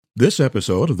This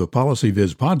episode of the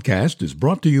PolicyViz podcast is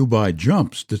brought to you by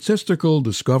JUMP Statistical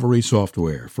Discovery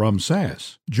Software from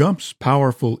SAS. JUMP's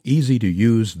powerful,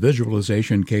 easy-to-use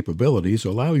visualization capabilities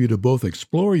allow you to both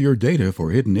explore your data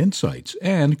for hidden insights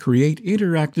and create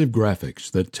interactive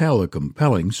graphics that tell a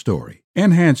compelling story.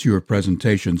 Enhance your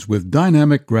presentations with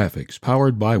dynamic graphics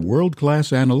powered by world-class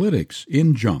analytics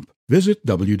in JUMP. Visit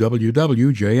www.jmp.com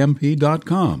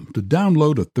to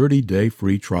download a 30-day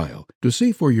free trial to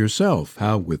see for yourself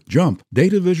how, with JUMP,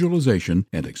 data visualization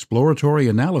and exploratory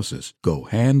analysis go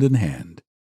hand in hand.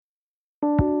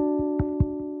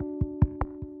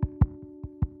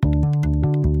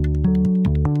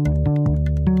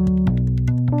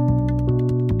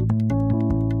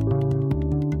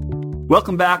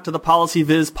 Welcome back to the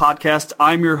PolicyViz podcast.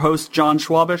 I'm your host, John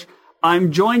Schwabish.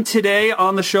 I'm joined today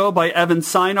on the show by Evan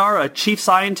Sinar, a chief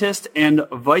scientist and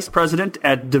vice president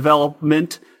at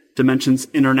Development Dimensions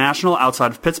International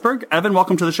outside of Pittsburgh. Evan,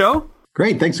 welcome to the show.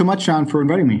 Great. Thanks so much, John, for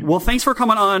inviting me. Well, thanks for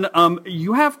coming on.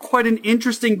 You have quite an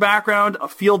interesting background, a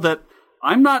field that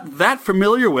I'm not that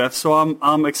familiar with, so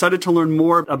I'm excited to learn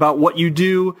more about what you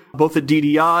do, both at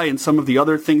DDI and some of the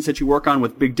other things that you work on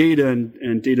with big data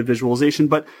and data visualization.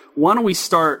 But why don't we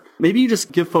start? Maybe you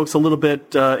just give folks a little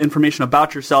bit information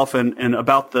about yourself and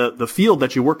about the field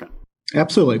that you work in.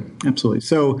 Absolutely.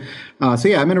 So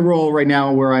I'm in a role right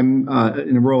now where I'm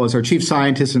in a role as our chief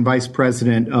scientist and vice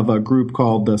president of a group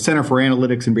called the Center for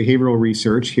Analytics and Behavioral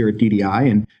Research here at DDI.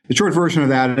 And the short version of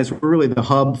that is we're really the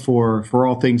hub for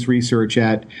all things research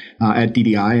at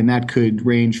DDI. And that could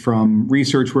range from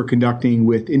research we're conducting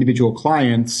with individual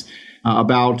clients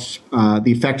about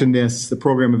the effectiveness, the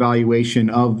program evaluation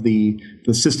of the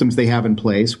systems they have in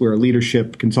place. We're a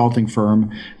leadership consulting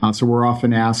firm, so we're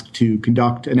often asked to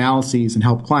conduct analyses and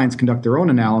help clients conduct their own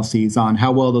analyses on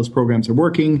how well those programs are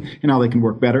working and how they can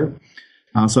work better.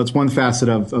 So that's one facet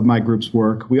of my group's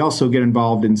work. We also get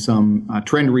involved in some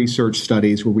trend research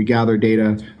studies where we gather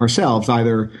data ourselves,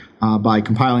 either by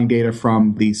compiling data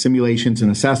from the simulations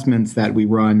and assessments that we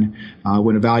run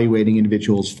when evaluating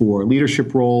individuals for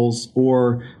leadership roles,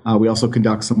 or we also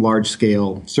conduct some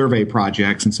large-scale survey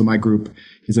projects. And so my group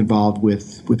is involved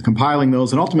with compiling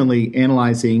those and ultimately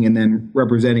analyzing and then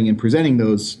representing and presenting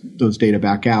those data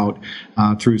back out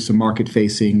through some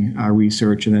market-facing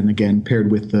research, and then again paired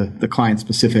with the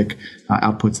client-specific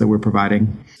outputs that we're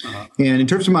providing. And in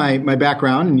terms of my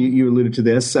background, and you alluded to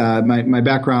this, my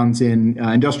background's in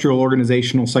industrial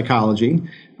organizational psychology,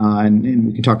 and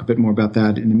we can talk a bit more about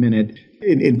that in a minute.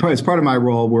 As part of my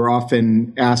role, we're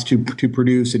often asked to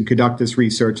produce and conduct this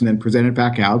research and then present it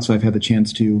back out. So I've had the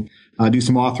chance to do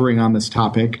some authoring on this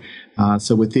topic.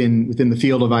 So within the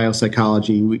field of IO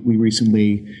psychology, we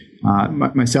recently,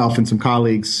 myself and some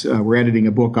colleagues, were editing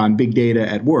a book on big data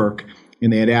at work.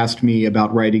 And they had asked me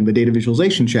about writing the data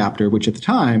visualization chapter, which at the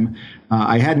time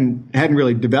I hadn't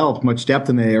really developed much depth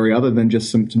in the area other than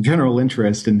just some general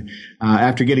interest. And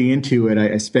after getting into it,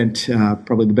 I spent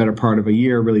probably the better part of a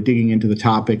year really digging into the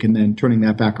topic and then turning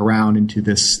that back around into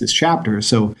this chapter.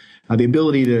 So the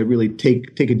ability to really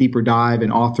take a deeper dive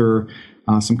and author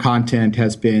some content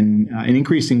has been an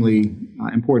increasingly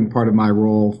important part of my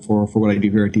role for what I do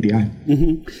here at DDI.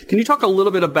 Mm-hmm. Can you talk a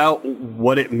little bit about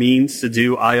what it means to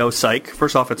do IO Psych?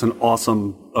 First off, it's an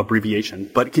awesome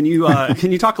abbreviation, but can you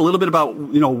talk a little bit about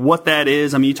what that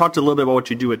is? I mean, you talked a little bit about what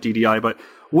you do at DDI, but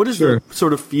what is the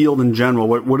sort of field in general?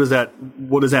 What does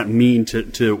that mean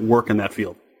to work in that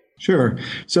field? Sure.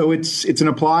 So it's an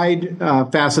applied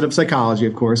facet of psychology,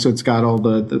 of course. So it's got all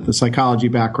the psychology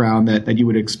background that you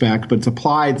would expect, but it's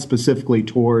applied specifically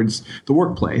towards the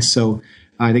workplace. So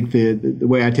I think the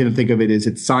way I tend to think of it is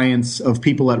it's science of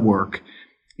people at work.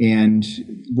 And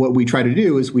what we try to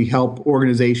do is we help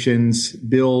organizations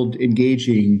build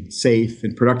engaging, safe,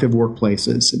 and productive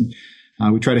workplaces. And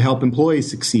we try to help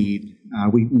employees succeed.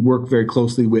 We work very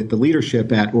closely with the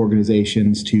leadership at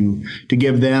organizations to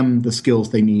give them the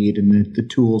skills they need and the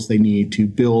tools they need to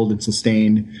build and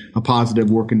sustain a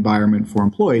positive work environment for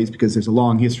employees, because there's a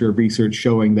long history of research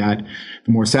showing that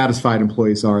the more satisfied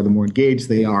employees are, the more engaged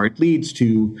they are. It leads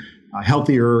to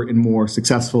healthier and more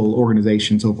successful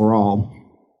organizations overall.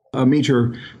 A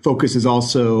major focus is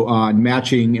also on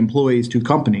matching employees to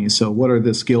companies. So what are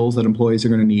the skills that employees are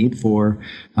going to need for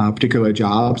particular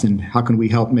jobs, and how can we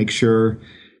help make sure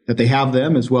that they have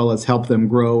them, as well as help them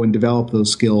grow and develop those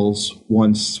skills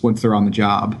once they're on the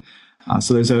job.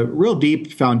 So there's a real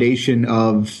deep foundation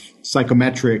of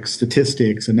psychometric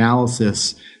statistics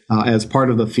analysis as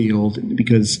part of the field,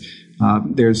 because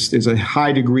there's a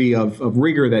high degree of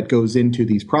rigor that goes into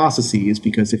these processes,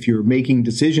 because if you're making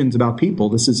decisions about people,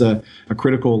 this is a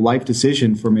critical life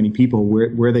decision for many people,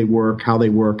 where they work, how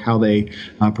they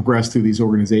progress through these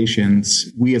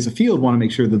organizations. We as a field want to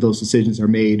make sure that those decisions are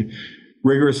made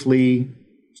rigorously,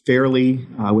 fairly,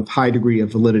 with high degree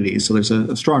of validity. So there's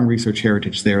a strong research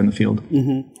heritage there in the field.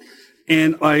 Mm-hmm.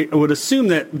 And I would assume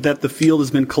that the field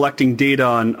has been collecting data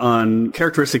on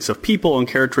characteristics of people and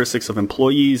characteristics of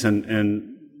employees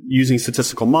and using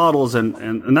statistical models and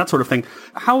that sort of thing.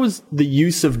 How has the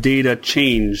use of data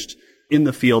changed in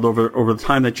the field over the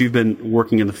time that you've been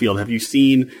working in the field? Have you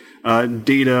seen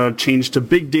data change to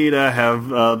big data? Have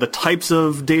the types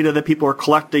of data that people are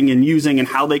collecting and using and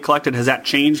how they collect it, has that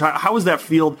changed? How is that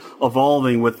field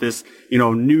evolving with this,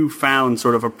 newfound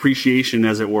sort of appreciation,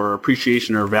 as it were,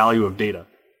 appreciation or value of data?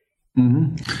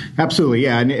 Mm-hmm. Absolutely.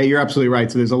 Yeah. And you're absolutely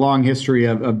right. So there's a long history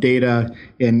of data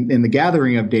and the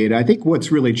gathering of data. I think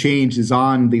what's really changed is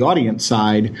on the audience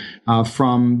side,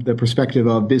 from the perspective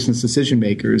of business decision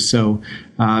makers. So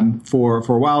for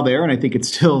a while there, and I think it's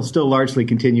still largely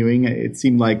continuing, it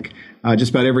seemed like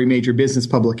just about every major business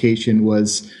publication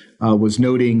was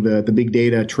noting the big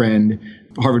data trend.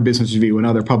 Harvard Business Review and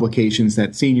other publications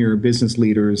that senior business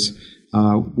leaders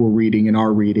were reading and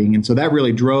are reading. And so that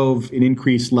really drove an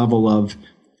increased level of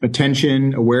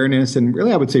attention, awareness, and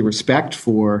really, I would say, respect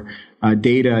for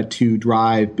data to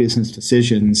drive business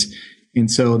decisions. And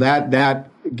so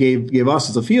that gave us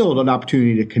as a field an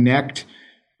opportunity to connect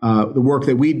the work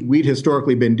that we'd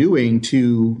historically been doing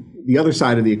to the other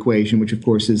side of the equation, which of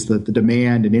course is the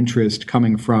demand and interest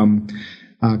coming from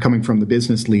the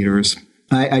business leaders.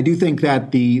 I do think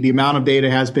that the amount of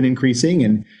data has been increasing,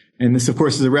 and this, of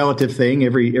course, is a relative thing.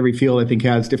 Every field, I think,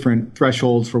 has different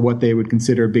thresholds for what they would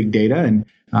consider big data. And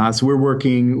so we're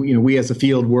working, we as a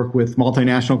field work with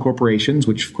multinational corporations,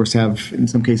 which, of course, have, in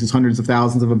some cases, hundreds of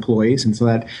thousands of employees. And so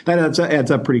that adds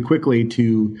up pretty quickly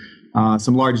to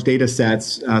some large data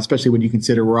sets, especially when you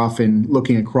consider we're often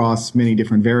looking across many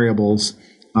different variables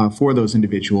for those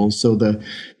individuals. So the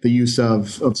use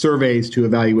of surveys to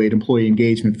evaluate employee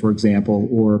engagement, for example,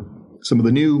 or some of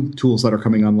the new tools that are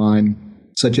coming online,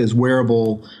 such as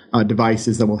wearable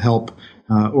devices that will help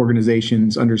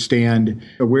organizations understand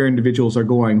where individuals are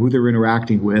going, who they're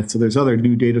interacting with. So there's other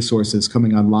new data sources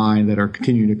coming online that are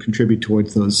continuing to contribute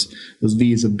towards those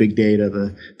V's of big data,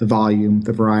 the volume,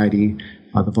 the variety,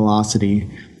 the velocity.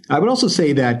 I would also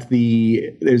say that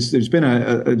there's been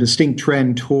a distinct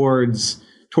trend towards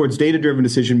data-driven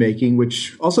decision-making,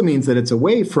 which also means that it's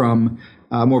away from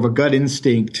more of a gut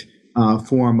instinct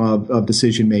form of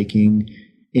decision-making.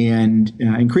 And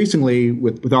increasingly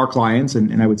with our clients,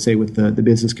 and I would say with the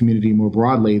business community more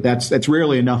broadly, that's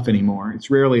rarely enough anymore.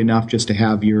 It's rarely enough just to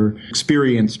have your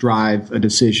experience drive a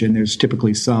decision. There's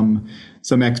typically some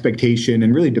expectation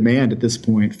and really demand at this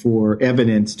point for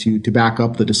evidence to back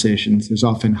up the decisions. There's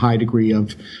often high degree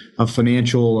of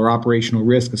financial or operational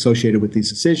risk associated with these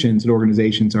decisions, and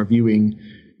organizations are viewing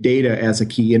data as a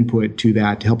key input to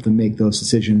that to help them make those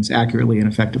decisions accurately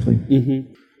and effectively.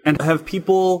 Mm-hmm. And have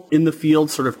people in the field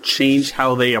sort of changed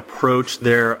how they approach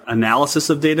their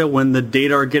analysis of data when the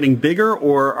data are getting bigger,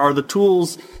 or are the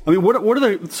tools? I mean, what are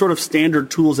the sort of standard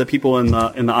tools that people in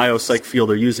the IO Psych field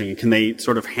are using? Can they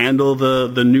sort of handle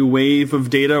the new wave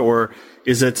of data, or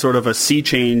is it sort of a sea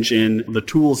change in the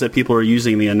tools that people are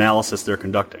using in the analysis they're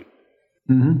conducting?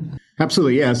 Mm-hmm.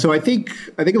 Absolutely, yeah. So I think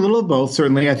a little of both,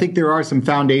 certainly. I think there are some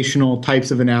foundational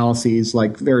types of analyses,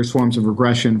 like various forms of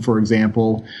regression, for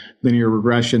example, linear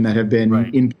regression, that have been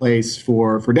in place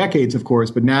for decades, of course.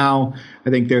 But now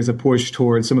I think there's a push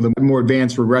towards some of the more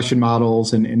advanced regression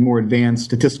models and more advanced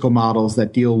statistical models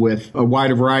that deal with a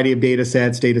wider variety of data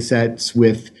sets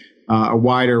with a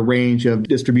wider range of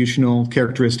distributional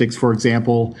characteristics, for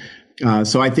example.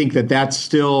 So I think that's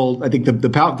still, I think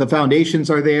the foundations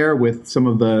are there with some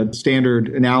of the standard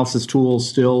analysis tools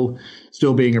still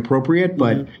being appropriate,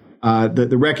 but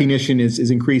the recognition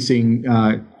is increasing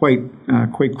quite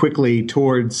quickly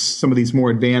towards some of these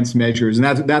more advanced measures,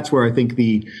 and that's where I think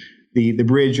the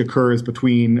bridge occurs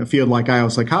between a field like IO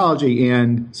psychology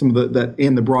and some of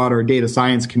the broader data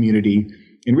science community,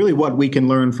 and really what we can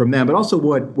learn from them, but also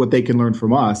what they can learn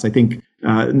from us. I think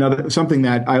something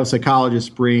that IO psychologists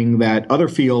bring that other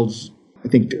fields, I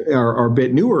think, are a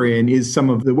bit newer in is some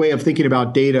of the way of thinking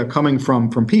about data coming from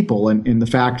people, and the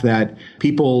fact that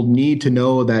people need to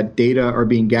know that data are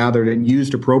being gathered and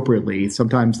used appropriately.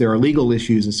 Sometimes there are legal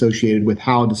issues associated with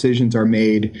how decisions are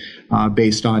made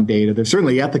based on data. There's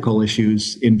certainly ethical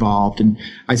issues involved, and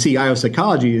I see IO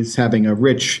psychology as having a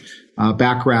rich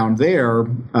background there,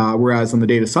 whereas on the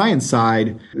data science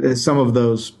side, some of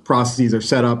those processes are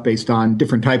set up based on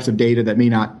different types of data that may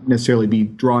not necessarily be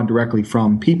drawn directly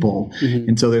from people.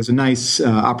 And so there's a nice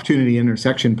opportunity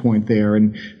intersection point there,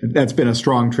 and that's been a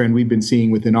strong trend we've been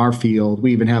seeing within our field.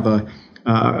 We even have a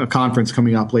conference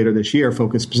coming up later this year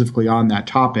focused specifically on that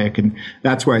topic, and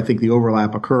that's where I think the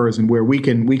overlap occurs and where we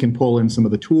can pull in some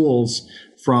of the tools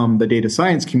from the data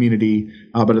science community,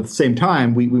 but at the same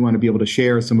time, we want to be able to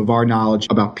share some of our knowledge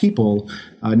about people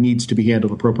needs to be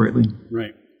handled appropriately.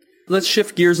 Right. Let's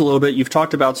shift gears a little bit. You've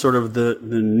talked about sort of the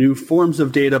new forms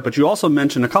of data, but you also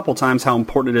mentioned a couple times how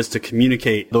important it is to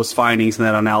communicate those findings and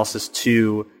that analysis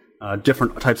to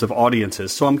different types of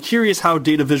audiences. So I'm curious how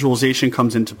data visualization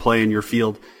comes into play in your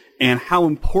field and how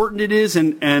important it is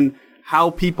and how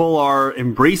people are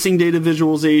embracing data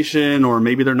visualization, or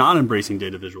maybe they're not embracing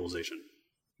data visualization.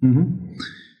 Mm-hmm.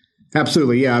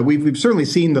 Absolutely. Yeah. We've certainly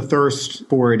seen the thirst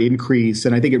for it increase.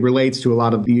 And I think it relates to a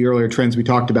lot of the earlier trends we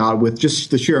talked about with just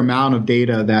the sheer amount of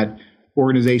data that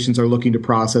organizations are looking to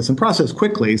process and process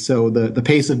quickly. So the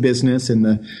pace of business and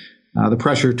the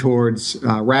pressure towards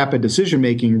rapid decision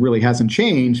making really hasn't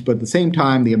changed, but at the same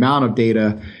time, the amount of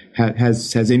data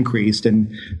has increased,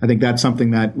 and I think that's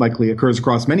something that likely occurs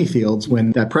across many fields.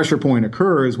 When that pressure point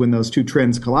occurs, when those two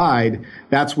trends collide,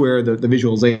 that's where the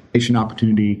visualization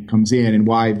opportunity comes in, and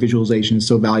why visualization is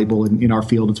so valuable in our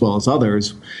field as well as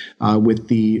others. With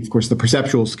of course, the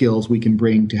perceptual skills we can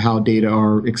bring to how data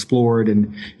are explored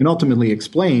and ultimately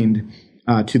explained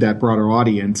to that broader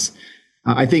audience.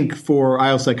 I think for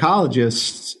IO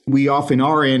psychologists, we often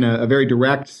are in a very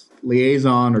direct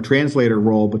liaison or translator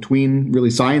role between really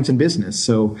science and business.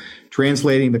 So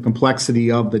translating the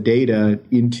complexity of the data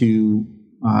into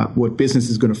what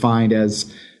business is going to find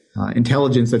as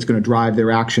intelligence that's going to drive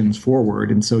their actions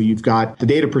forward. And so you've got the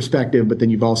data perspective, but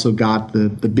then you've also got the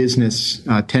business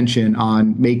tension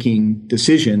on making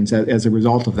decisions as a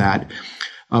result of that.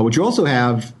 What you also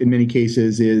have in many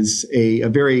cases is a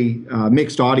very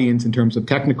mixed audience in terms of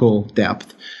technical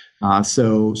depth.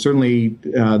 So certainly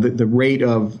the rate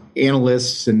of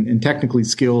analysts and technically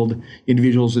skilled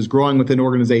individuals is growing within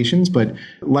organizations, but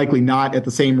likely not at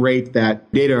the same rate that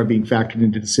data are being factored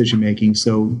into decision making.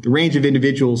 So the range of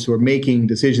individuals who are making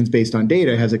decisions based on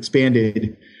data has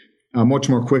expanded much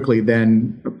more quickly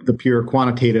than the pure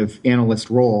quantitative analyst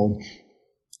role.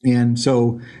 And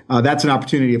so that's an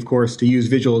opportunity, of course, to use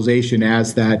visualization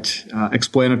as that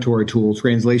explanatory tool,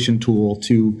 translation tool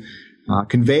to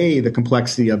convey the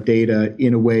complexity of data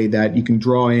in a way that you can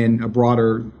draw in a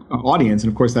broader audience.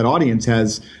 And of course, that audience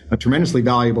has a tremendously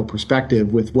valuable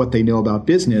perspective with what they know about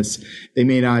business. They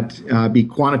may not be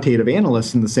quantitative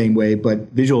analysts in the same way,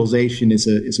 but visualization is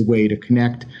a way to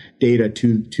connect data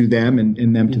to them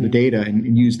and them to the data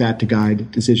and use that to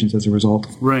guide decisions as a result.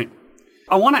 Right.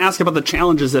 I want to ask about the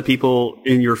challenges that people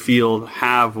in your field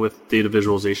have with data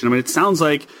visualization. I mean, it sounds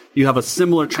like you have a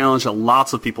similar challenge that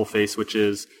lots of people face, which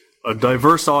is a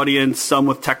diverse audience, some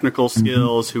with technical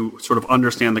skills who sort of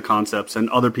understand the concepts and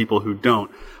other people who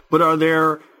don't. But are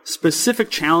there specific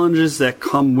challenges that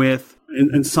come with,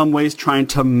 in some ways, trying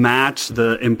to match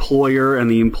the employer and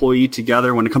the employee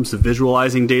together when it comes to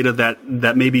visualizing data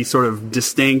that may be sort of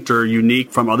distinct or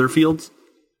unique from other fields?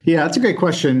 Yeah, that's a great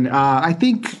question. I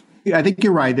think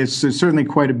you're right. There's certainly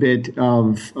quite a bit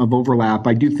of overlap.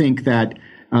 I do think that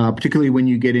particularly when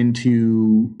you get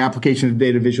into applications of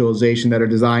data visualization that are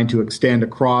designed to extend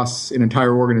across an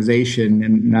entire organization,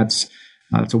 and that's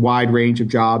a wide range of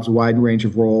jobs, a wide range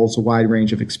of roles, a wide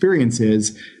range of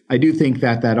experiences, I do think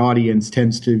that audience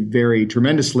tends to vary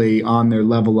tremendously on their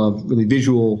level of really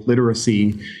visual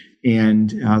literacy.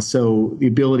 And so the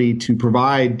ability to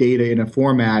provide data in a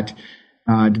format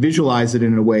to visualize it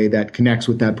in a way that connects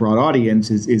with that broad audience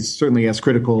is certainly as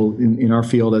critical in our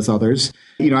field as others.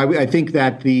 I think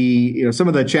that some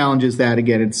of the challenges that,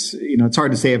 again, it's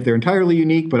hard to say if they're entirely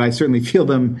unique, but I certainly feel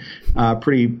them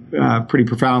pretty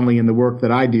profoundly in the work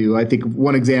that I do. I think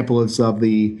one example is of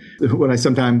what I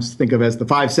sometimes think of as the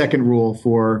 5-second rule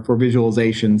for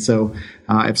visualization. So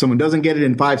if someone doesn't get it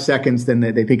in 5 seconds, then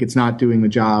they think it's not doing the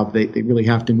job. They really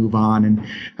have to move on. And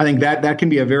I think that can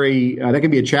be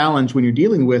a challenge when you're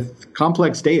dealing with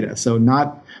complex data. So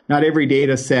not every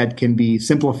data set can be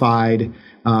simplified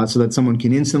so that someone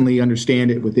can instantly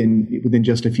understand it within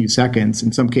just a few seconds.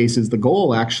 In some cases, the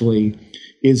goal actually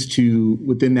is to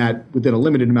within a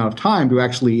limited amount of time to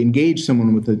actually engage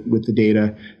someone with the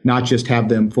data, not just have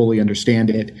them fully understand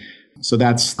it. So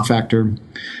that's the factor.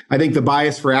 I think the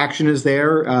bias for action is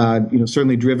there,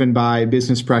 certainly driven by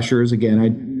business pressures. Again,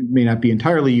 it may not be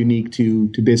entirely unique to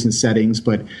business settings,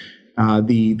 but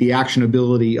the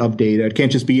actionability of data, it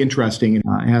can't just be interesting. It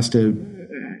has to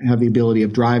have the ability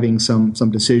of driving some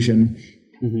decision.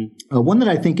 One that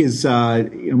I think is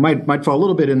might fall a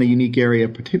little bit in the unique area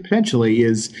potentially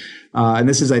is, and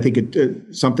this is I think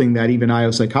something that even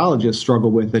IO psychologists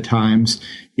struggle with at times,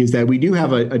 is that we do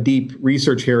have a deep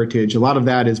research heritage. A lot of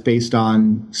that is based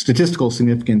on statistical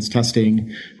significance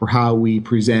testing for how we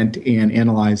present and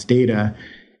analyze data.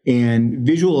 And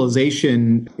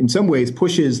visualization, in some ways,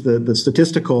 pushes the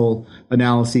statistical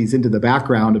analyses into the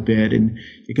background a bit, and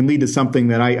it can lead to something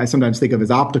that I sometimes think of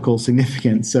as optical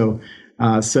significance. So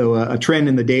a trend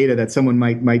in the data that someone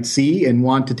might see and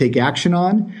want to take action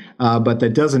on, but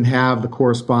that doesn't have the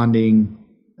corresponding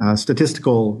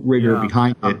statistical rigor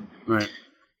behind it. Right.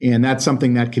 And that's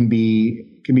something that can be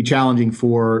challenging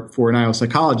for an IO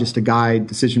psychologist to guide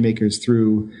decision makers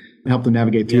through and help them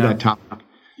navigate through that topic.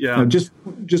 Yeah.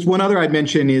 Just one other I'd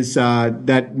mention is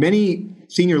that many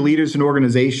senior leaders in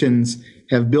organizations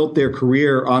have built their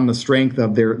career on the strength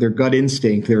of their gut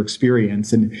instinct, their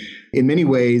experience. And in many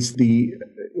ways, the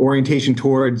orientation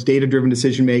towards data-driven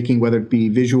decision-making, whether it be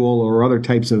visual or other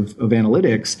types of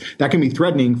analytics, that can be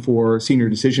threatening for senior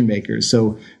decision makers.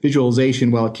 So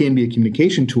visualization, while it can be a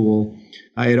communication tool,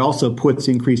 it also puts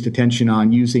increased attention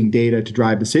on using data to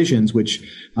drive decisions, which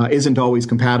isn't always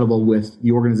compatible with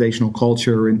the organizational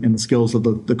culture and the skills of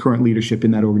the current leadership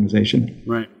in that organization.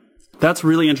 Right. That's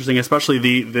really interesting,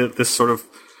 especially this sort of,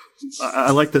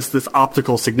 I like this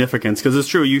optical significance, because it's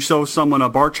true. You show someone a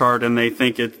bar chart and they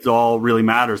think it all really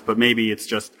matters, but maybe it's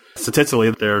just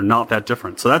statistically they're not that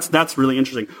different. So that's really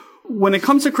interesting. When it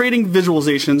comes to creating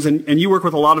visualizations, and you work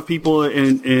with a lot of people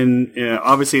in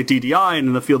obviously at DDI and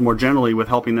in the field more generally with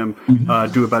helping them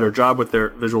do a better job with their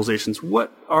visualizations,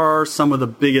 what are some of the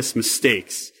biggest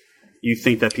mistakes you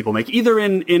think that people make, either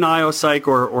in IO Psych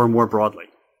or more broadly?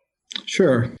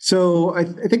 Sure. So I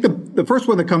think the first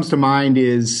one that comes to mind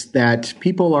is that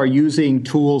people are using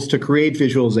tools to create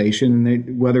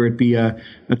visualization, whether it be a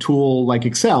tool like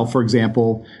Excel, for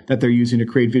example, that they're using to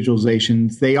create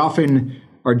visualizations. They often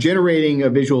are generating a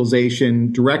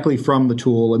visualization directly from the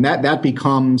tool, and that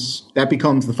becomes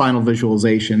the final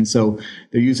visualization. So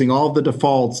they're using all of the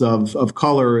defaults of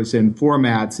colors and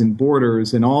formats and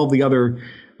borders and all the other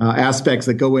aspects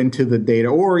that go into the data,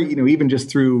 or even just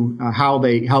through how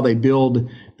they build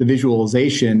the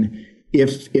visualization.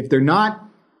 If they're not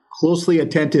closely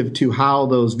attentive to how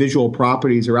those visual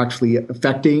properties are actually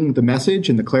affecting the message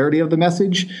and the clarity of the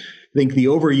message, I think the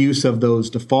overuse of those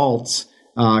defaults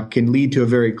can lead to a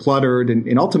very cluttered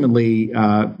and ultimately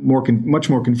much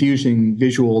more confusing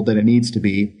visual than it needs to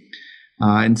be.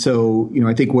 And so,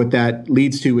 I think what that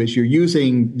leads to is you're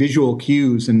using visual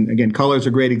cues, and again, colors are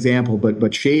a great example,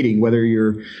 but shading, whether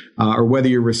you're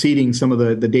receding some of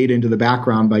the data into the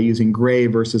background by using gray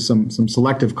versus some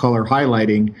selective color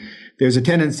highlighting, there's a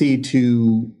tendency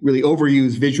to really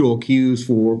overuse visual cues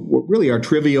for what really are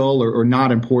trivial or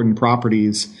not important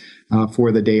properties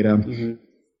for the data.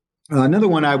 Mm-hmm. Another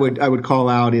one I would call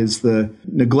out is the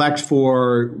neglect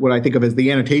for what I think of as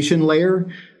the annotation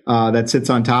layer that sits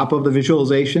on top of the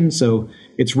visualization. So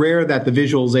it's rare that the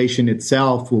visualization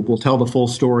itself will tell the full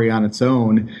story on its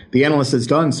own. The analyst has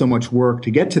done so much work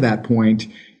to get to that point,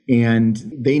 and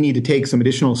they need to take some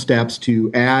additional steps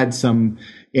to add some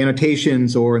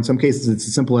annotations, or in some cases it's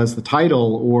as simple as the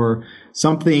title or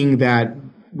something that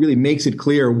really makes it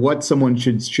clear what someone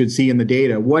should see in the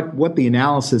data, what the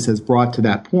analysis has brought to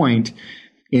that point,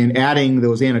 and adding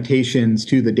those annotations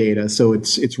to the data. So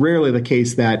it's rarely the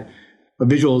case that a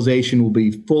visualization will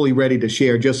be fully ready to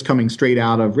share just coming straight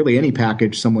out of really any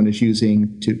package someone is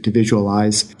using to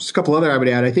visualize. Just a couple other I would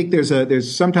add. I think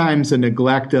there's sometimes a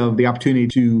neglect of the opportunity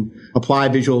to apply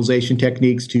visualization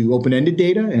techniques to open-ended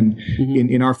data. And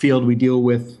in our field, we deal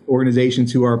with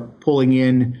organizations who are pulling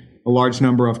in a large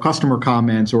number of customer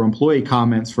comments or employee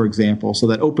comments, for example. So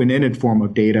that open-ended form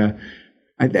of data,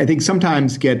 I think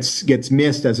sometimes gets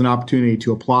missed as an opportunity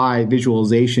to apply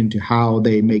visualization to how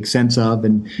they make sense of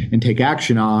and take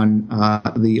action on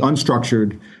the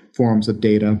unstructured forms of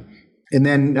data. And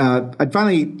then I'd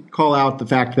finally call out the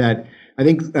fact that I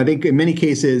think in many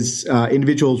cases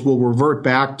individuals will revert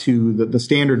back to the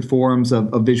standard forms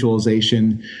of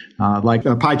visualization, like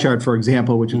a pie chart, for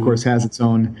example, which of course has its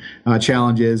own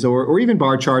challenges, or even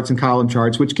bar charts and column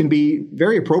charts, which can be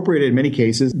very appropriate in many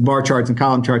cases. Bar charts and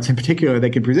column charts in particular, they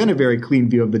can present a very clean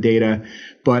view of the data.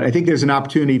 But I think there's an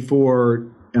opportunity for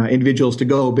individuals to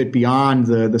go a bit beyond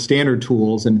the standard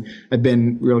tools. And I've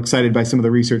been real excited by some of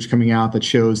the research coming out that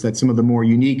shows that some of the more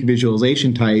unique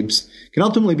visualization types can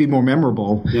ultimately be more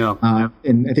memorable. Yeah.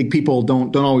 And I think people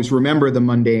don't always remember the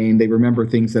mundane. They remember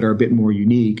things that are a bit more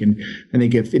unique. And I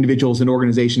think if individuals and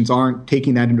organizations aren't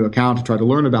taking that into account to try to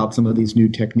learn about some of these new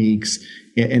techniques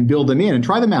and build them in and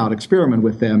try them out, experiment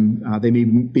with them, they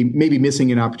may be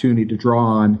missing an opportunity to draw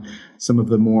on some of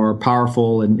the more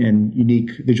powerful and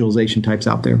unique visualization types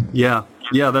out there. Yeah,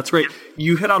 that's great.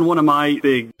 You hit on one of my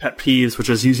big pet peeves, which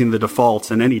is using the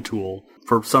defaults in any tool.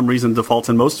 For some reason, defaults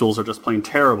in most tools are just plain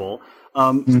terrible.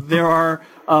 There are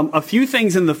a few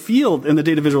things in the field, in the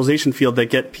data visualization field, that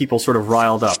get people sort of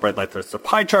riled up, right? Like there's the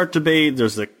pie chart debate,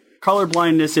 there's the color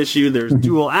blindness issue, there's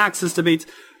dual axis debates.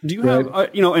 Do you have,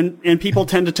 and people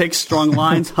tend to take strong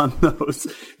lines on those.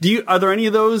 Are there any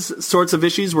of those sorts of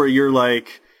issues where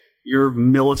you're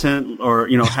militant or,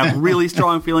 have really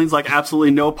strong feelings, like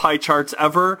absolutely no pie charts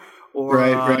ever? Or,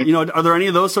 right. Are there any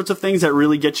of those sorts of things that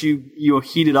really get you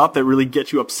heated up, that really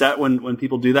get you upset when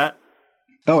people do that?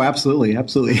 Oh, absolutely.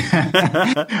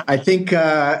 I think,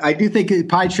 I do think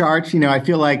pie charts, I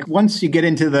feel like once you get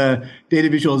into the data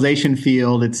visualization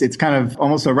field, it's kind of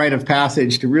almost a rite of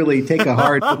passage to really take a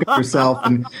hard look at yourself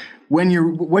and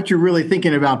what you're really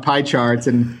thinking about pie charts.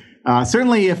 And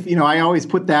certainly if, I always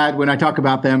put that when I talk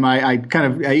about them, I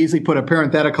usually put a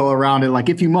parenthetical around it, like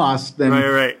if you must, then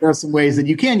right. There are some ways that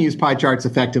you can use pie charts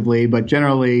effectively, but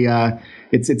generally,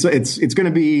 it's going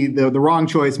to be the wrong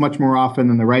choice much more often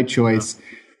than the right choice. Yeah.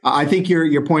 I think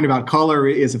your point about color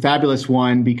is a fabulous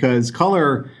one, because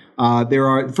color,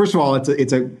 first of all,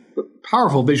 it's a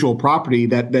powerful visual property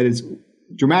that is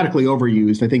dramatically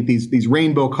overused. I think these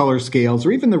rainbow color scales,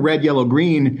 or even the red, yellow,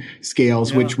 green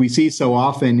scales, which we see so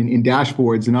often in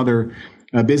dashboards and other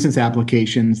business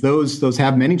applications, those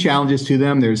have many challenges to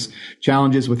them. There's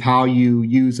challenges with how you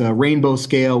use a rainbow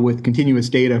scale with continuous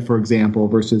data, for example,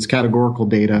 versus categorical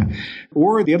data.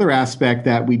 Or the other aspect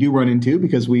that we do run into,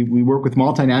 because we work with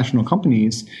multinational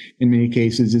companies in many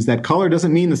cases, is that color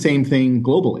doesn't mean the same thing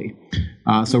globally.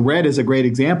 So red is a great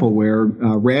example where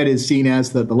red is seen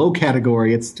as the low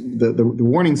category. It's the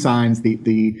warning signs,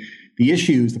 the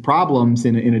issues, the problems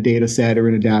in a data set or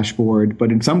in a dashboard.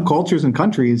 But in some cultures and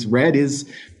countries, red is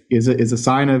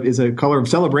a color of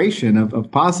celebration,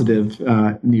 of positive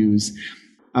news.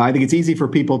 I think it's easy for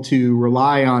people to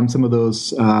rely on some of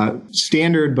those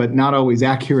standard but not always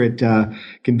accurate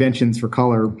conventions for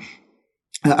color.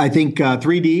 I think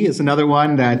 3D is another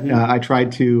one that I try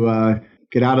to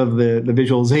get out of the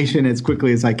visualization as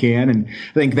quickly as I can. And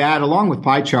I think that, along with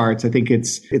pie charts, I think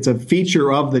it's a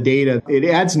feature of the data. It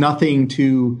adds nothing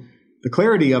to the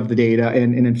clarity of the data.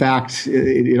 And in fact,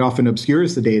 it often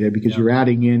obscures the data, because you're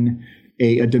adding in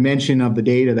a dimension of the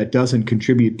data that doesn't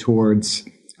contribute towards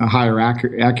a higher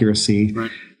accuracy.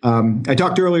 Right. I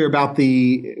talked earlier about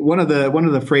one of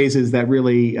the phrases that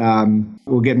really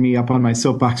will get me up on my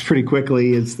soapbox pretty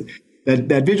quickly is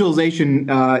that visualization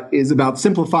is about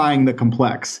simplifying the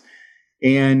complex.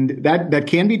 And that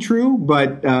can be true,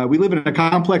 but we live in a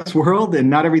complex world, and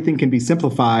not everything can be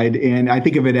simplified. And I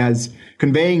think of it as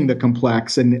conveying the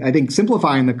complex. And I think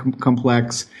simplifying the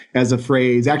complex as a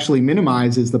phrase actually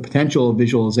minimizes the potential of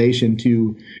visualization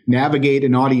to navigate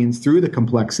an audience through the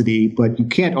complexity, but you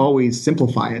can't always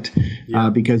simplify it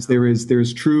because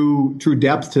there's true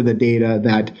depth to the data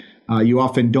that you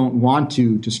often don't want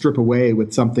to strip away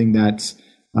with something that's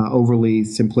overly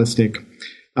simplistic.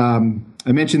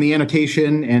 I mentioned the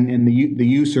annotation and the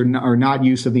use or not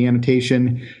use of the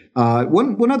annotation.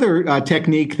 One other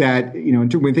technique that, when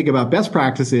we think about best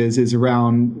practices, is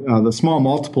around the small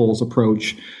multiples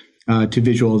approach to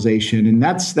visualization. And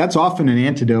that's often an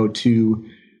antidote to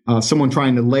someone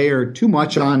trying to layer too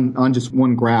much on just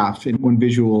one graph and one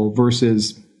visual,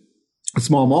 versus a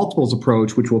small multiples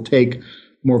approach, which will take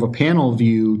more of a panel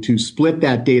view to split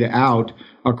that data out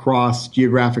across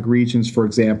geographic regions, for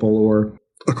example, or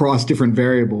across different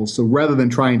variables. So rather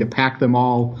than trying to pack them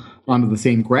all onto the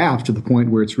same graph to the point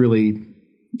where it's really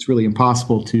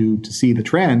impossible to see the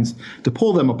trends, to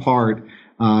pull them apart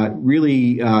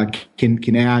really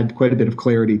can add quite a bit of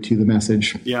clarity to the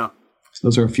message. Yeah. So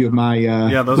those are a few of my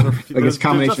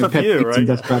combination of pet peeves and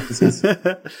best practices.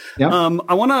 Yep.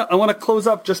 I want to close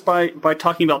up just by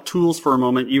talking about tools for a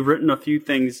moment. You've written a few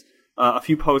things, a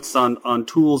few posts on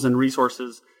tools and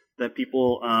resources that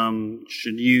people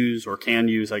should use or can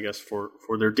use, I guess, for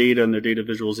their data and their data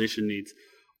visualization needs.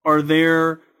 Are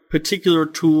there particular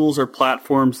tools or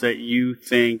platforms that you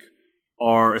think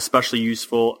are especially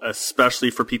useful,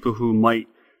 especially for people who might,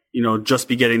 just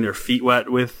be getting their feet wet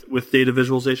with data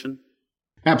visualization?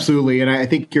 Absolutely. And I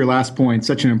think your last point is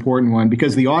such an important one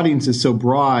because the audience is so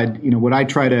broad. What I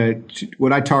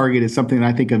target is something that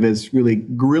I think of as really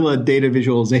guerrilla data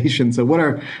visualization. So what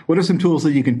are some tools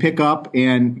that you can pick up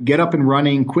and get up and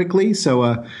running quickly? So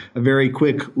a very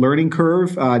quick learning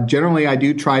curve. Generally, I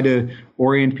do try to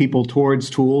orient people towards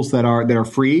tools that are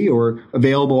free or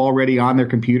available already on their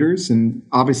computers. And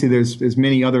obviously there's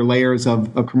many other layers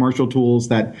of commercial tools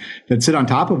that sit on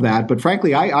top of that. But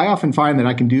frankly, I often find that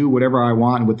I can do whatever I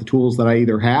want with the tools that I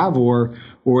either have or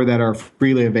that are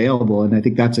freely available. And I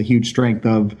think that's a huge strength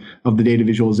of the data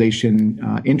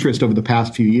visualization interest over the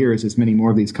past few years, as many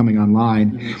more of these coming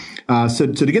online. Mm-hmm. So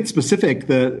to get specific,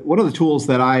 one of the tools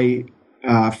that I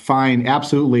find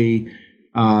absolutely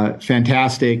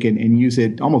fantastic and use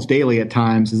it almost daily at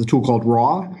times is a tool called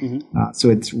RAW. Mm-hmm. So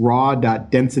it's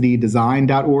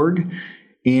raw.densitydesign.org.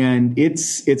 And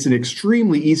it's an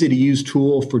extremely easy to use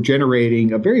tool for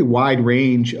generating a very wide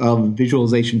range of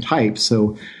visualization types.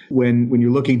 So when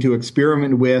you're looking to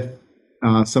experiment with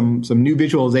some new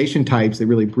visualization types that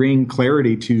really bring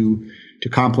clarity to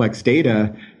complex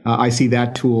data, I see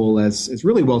that tool as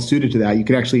really well suited to that. You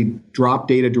could actually drop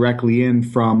data directly in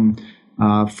from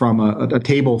a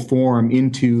table form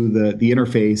into the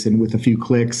interface, and with a few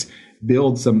clicks,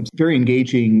 build some very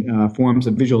engaging forms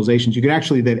of visualizations. You can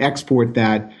actually then export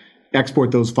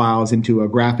those files into a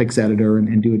graphics editor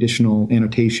and do additional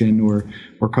annotation or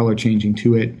color changing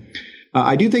to it.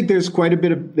 I do think there's quite a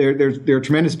bit of there are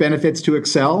tremendous benefits to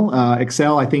Excel.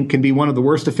 Excel, I think, can be one of the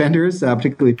worst offenders,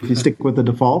 particularly if you stick with the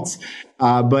defaults.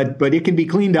 But it can be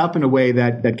cleaned up in a way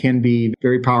that can be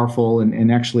very powerful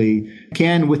and actually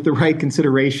can, with the right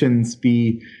considerations,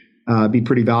 be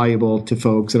pretty valuable to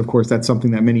folks. And of course, that's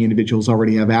something that many individuals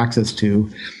already have access to.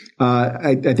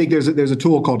 I think there's a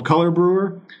tool called Color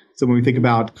Brewer. So when we think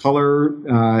about color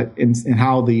and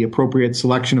how the appropriate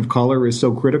selection of color is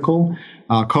so critical,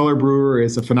 Color Brewer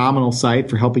is a phenomenal site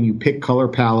for helping you pick color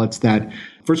palettes that,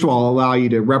 first of all, allow you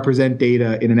to represent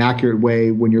data in an accurate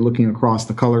way when you're looking across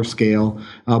the color scale,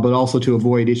 but also to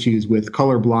avoid issues with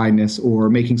color blindness or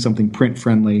making something print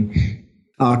friendly.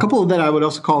 A couple of that I would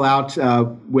also call out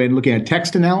when looking at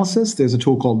text analysis. There's a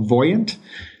tool called Voyant,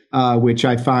 which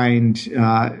I find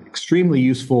extremely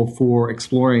useful for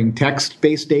exploring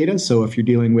text-based data. So if you're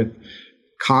dealing with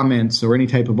comments or any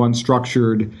type of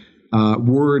unstructured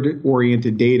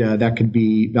word-oriented data, that could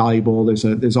be valuable.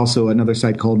 There's also another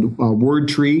site called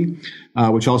WordTree,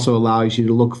 which also allows you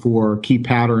to look for key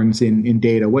patterns in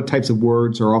data. What types of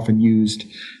words are often used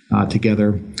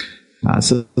together?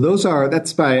 So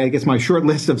that's my short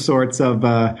list of sorts of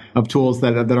tools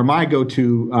that are my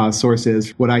go-to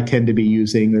sources, what I tend to be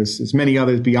using. There's many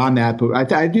others beyond that,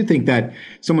 but I do think that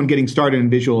someone getting started in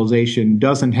visualization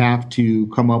doesn't have to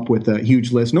come up with a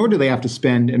huge list, nor do they have to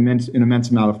spend an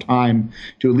immense amount of time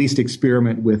to at least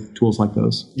experiment with tools like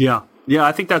those. Yeah,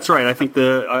 I think that's right. I think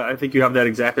you have that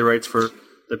exactly right. It's for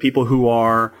the people who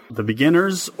are the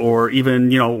beginners, or even,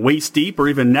 waist deep or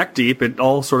even neck deep. It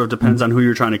all sort of depends on who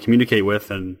you're trying to communicate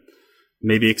with, and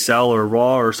maybe Excel or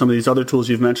RAW or some of these other tools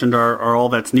you've mentioned are all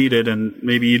that's needed. And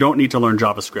maybe you don't need to learn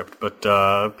JavaScript,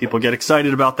 but people get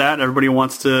excited about that. Everybody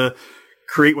wants to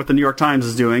create what the New York Times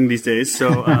is doing these days.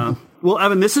 So, well,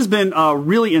 Evan, this has been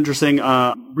really interesting.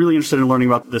 Really interested in learning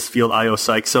about this field,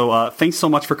 IO-Psych. So thanks so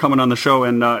much for coming on the show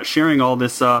and sharing all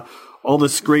this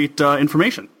great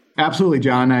information. Absolutely,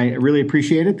 John. I really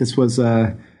appreciate it. This was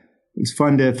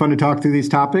fun to talk through these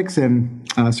topics, and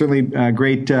certainly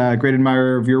great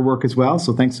admirer of your work as well.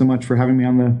 So thanks so much for having me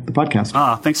on the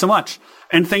podcast. Thanks so much.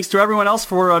 And thanks to everyone else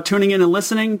for tuning in and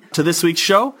listening to this week's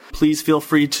show. Please feel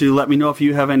free to let me know if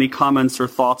you have any comments or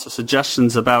thoughts or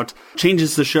suggestions about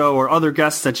changes to the show or other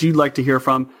guests that you'd like to hear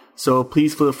from. So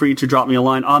please feel free to drop me a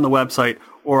line on the website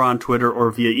or on Twitter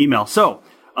or via email. So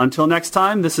until next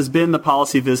time, this has been the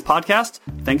Policy Viz podcast.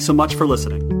 Thanks so much for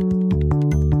listening.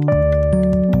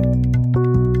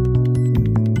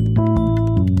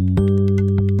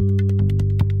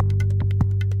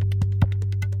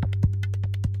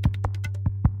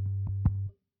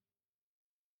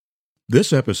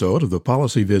 This episode of the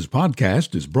Policy Viz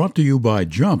podcast is brought to you by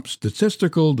JUMP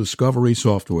Statistical Discovery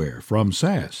Software from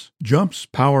SAS. JUMP's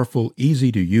powerful,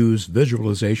 easy-to-use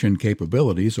visualization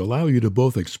capabilities allow you to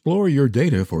both explore your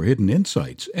data for hidden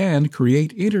insights and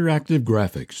create interactive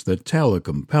graphics that tell a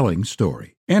compelling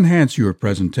story. Enhance your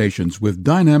presentations with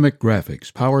dynamic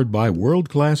graphics powered by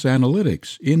world-class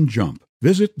analytics in JUMP.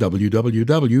 Visit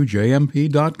www.jmp.com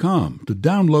to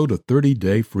download a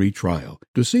 30-day free trial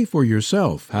to see for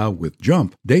yourself how, with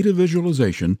JUMP, data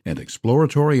visualization and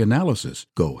exploratory analysis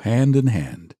go hand in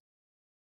hand.